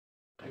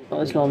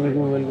अस्सलाम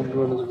वालेकुम, welcome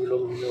to another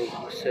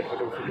vlog. Set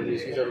photo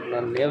इसी तरह अपना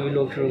नया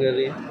व्लॉग शुरू कर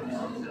रहे हैं।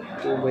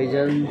 तो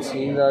भाईजान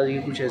सीन आज की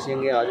कुछ ऐसे हैं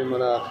कि आज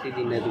हमारा आखिरी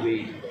दिन है दुबई,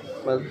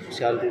 मतलब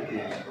सियालकोट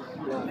में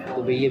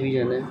दुबई अभी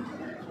जाना है,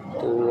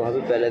 तो वहाँ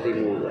पे पहला दिन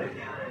होगा।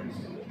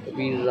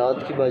 अभी रात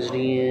की बज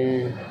रही हैं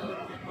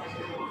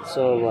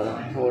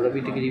 12:15 और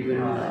अभी तकरीबन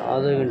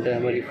आधा घंटा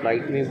हमारी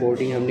फ़्लाइट में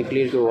बोर्डिंग हमने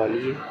क्लियर करवा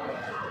ली है।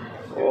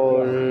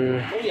 और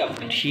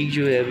ठीक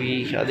जो है अभी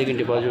आधे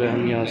घंटे बाद जो है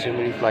हम यहाँ से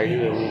हमारी फ़्लाइट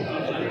जो है वो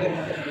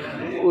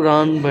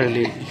उड़ान भर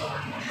लेगी।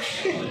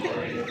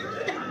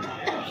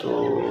 तो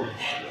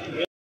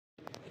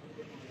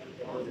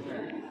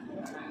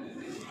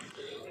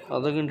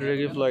आधा घंटे रह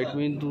गए फ़्लाइट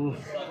में। तो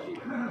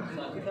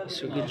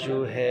इस वक्त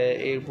जो है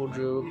एयरपोर्ट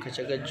जो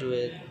खचाखच जो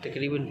है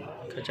तकरीबन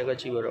खचाखच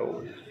ही भरा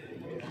हुआ है।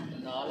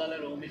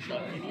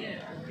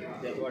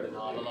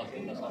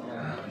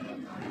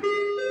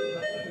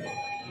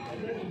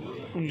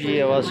 ये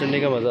आवाज़ सुनने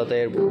का मज़ा आता है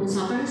एयरपोर्ट।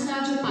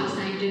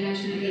 पाकिस्तान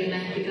इंटरनेशनल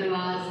एयरलाइन की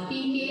परवाज़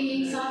PK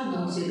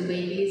 179 से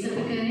दुबई के लिए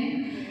सफ़र करें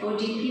और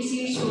जिनकी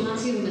सीट 16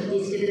 से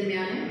 29 के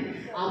दरमियान है।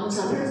 आप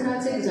मुसाफिर हज़रात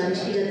से गुजारिश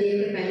की जाती है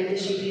कि पहले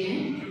तशरीफ़ लें।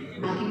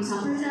 बाकी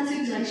मुसाफिर हज़रात से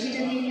गुजारिश की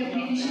जाती है कि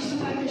अपनी नशिस्त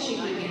पर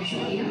तशरीफ़ लें।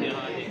 शुक्रिया।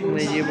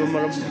 ये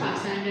हमारा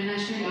पाकिस्तान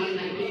इंटरनेशनल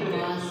एयरलाइन की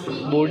परवाज़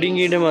बोर्डिंग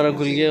गेट हमारा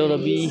खुल गया और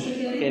अभी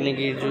कहने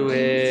की जो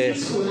है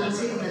 16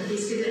 से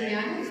 29 के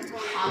दरमियान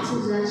आपसे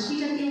गुजारिश की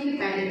जाती है कि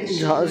पहले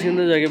जहाज़ के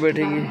अंदर जाके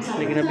बैठेंगे,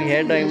 लेकिन अभी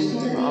है टाइम,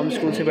 हम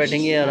स्कूल से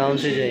बैठेंगे आराम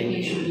से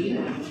जाएंगे।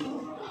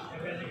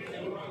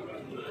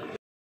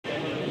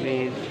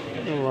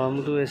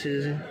 आवाम तो ऐसे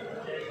जैसे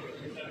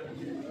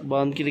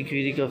बांध के रखी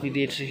हुई थी काफ़ी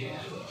देर से,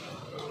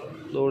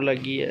 दौड़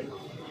लग गई है।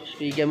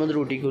 ठीक है, अहमद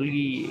रोटी खुल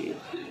गई।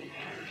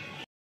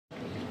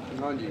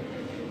 हाँ जी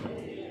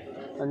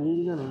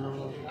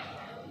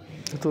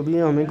तो अभी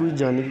हमें कोई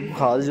जाने की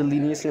ख़ास जल्दी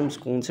नहीं है, इसलिए हम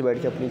सुकून से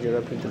बैठ के अपनी जगह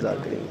पर इंतज़ार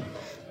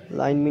करेंगे।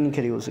 लाइन में नहीं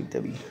खड़े हो सकते,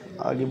 अभी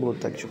आगे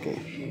बहुत थक चुके हैं।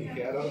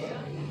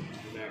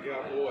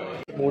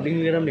 बोर्डिंग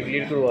वगैरह हमने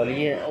क्लियर करवा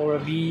ली है और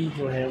अभी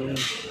जो है हम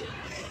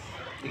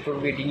एक और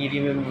वेटिंग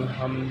एरिया में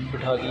हम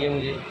बिठा दिए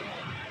मुझे,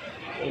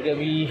 क्योंकि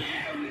अभी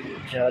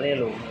जा रहे हैं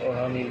लोग और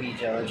हमें भी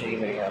जाना चाहिए।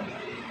 मेरे यहाँ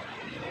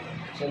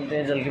चलते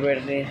हैं, चल के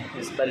बैठते हैं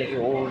इससे पहले कि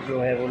और जो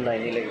है वो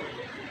लाइनें लगे।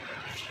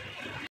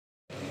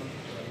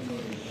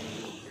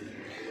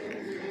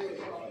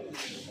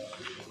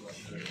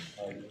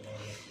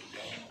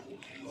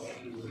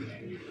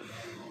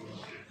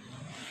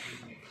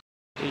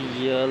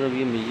 यार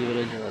अभी हम ये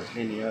वाला जहाज़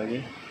लेने आ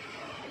गए।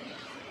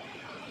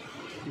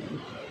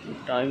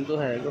 टाइम तो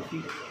है काफ़ी,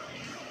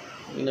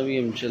 लेकिन अभी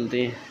हम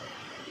चलते हैं,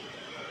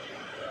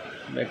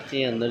 बैठते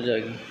हैं अंदर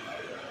जाके।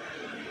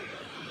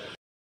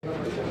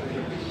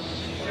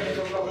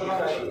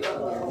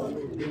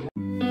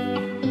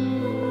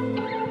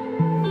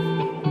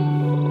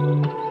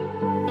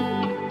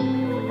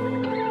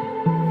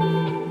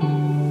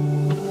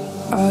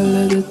 All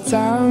of the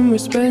time we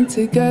spent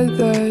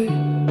together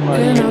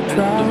in our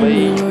prime, we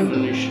were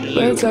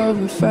birds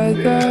of a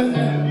feather,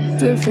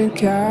 different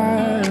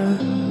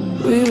kind.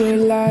 We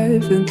were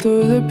laughing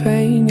through the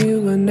pain, you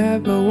were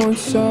never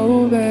once so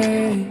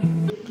vain.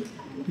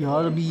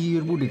 यार अभी ये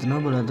एयरपोर्ट इतना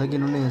बड़ा था कि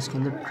इन्होंने इसके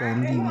अंदर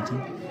ट्रेन दी हुई थी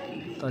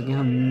ताकि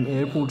हम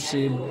एयरपोर्ट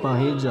से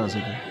बाहर जा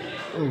सकें।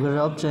 अगर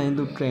आप चाहें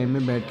तो ट्रेन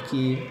में बैठ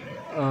के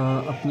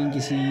अपनी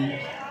किसी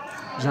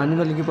जाने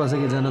वाले के पास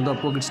अगर जाना, तो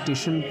आपको अगर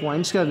स्टेशन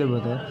पॉइंट्स का अगर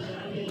पता है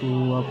तो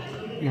आप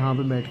यहाँ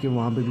पे बैठ के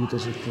वहाँ पे भी उतर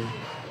सकते हैं।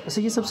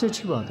 ऐसे ये सबसे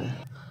अच्छी बात है।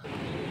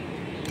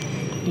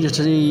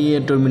 अच्छा जी, ये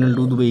टर्मिनल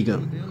 2 दुबई का,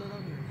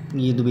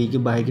 ये दुबई के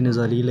बाहर के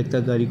नज़ारे। ये लगता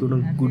है गाड़ी को ना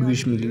गुड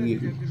विश मिली हुई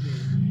है,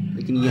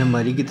 लेकिन ये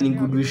हमारी कितनी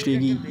गुड विश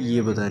रहेगी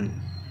ये पता नहीं।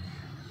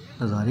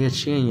 नज़ारे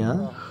अच्छे हैं यार।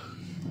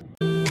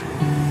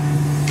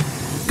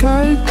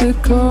 Cut the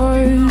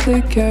cord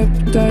that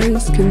kept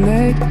us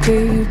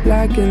connected,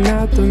 blacking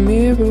out the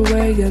mirror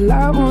where your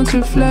light once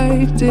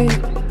reflected.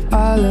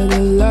 All of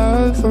the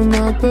love from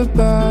up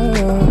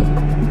above,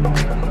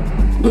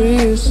 we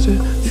used to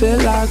feel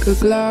like a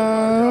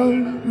glove.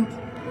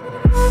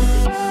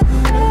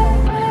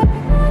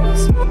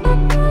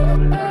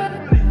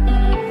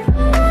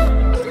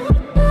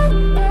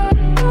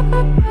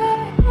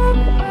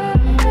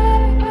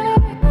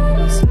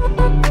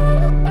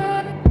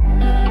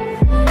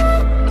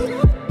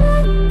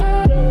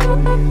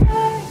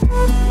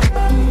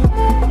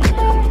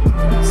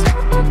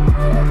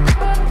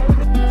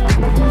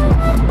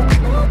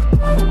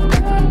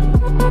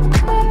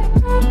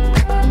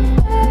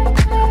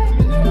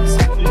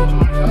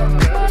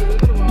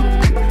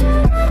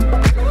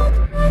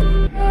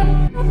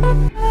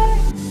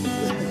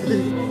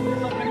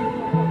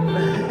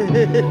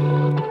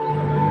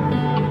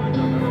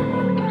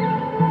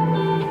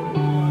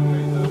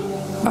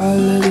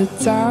 All of the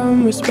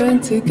time we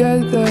spent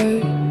together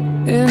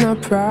in our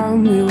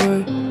prime, we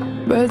were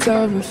birds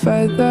of a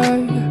feather,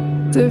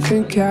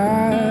 different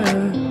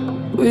kind.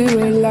 We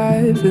were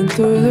laughing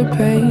through the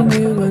pain,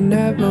 you were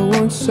never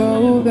once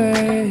so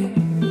vain.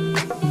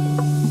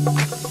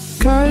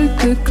 cut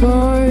the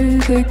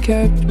cord that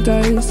kept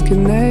us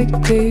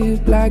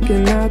connected,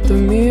 blacking out the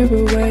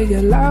mirror where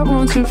your light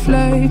once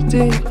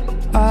reflected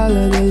all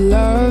of the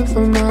love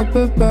from up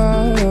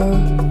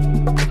above.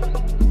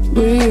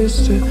 We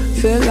used to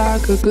feel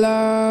like a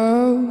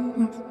glove.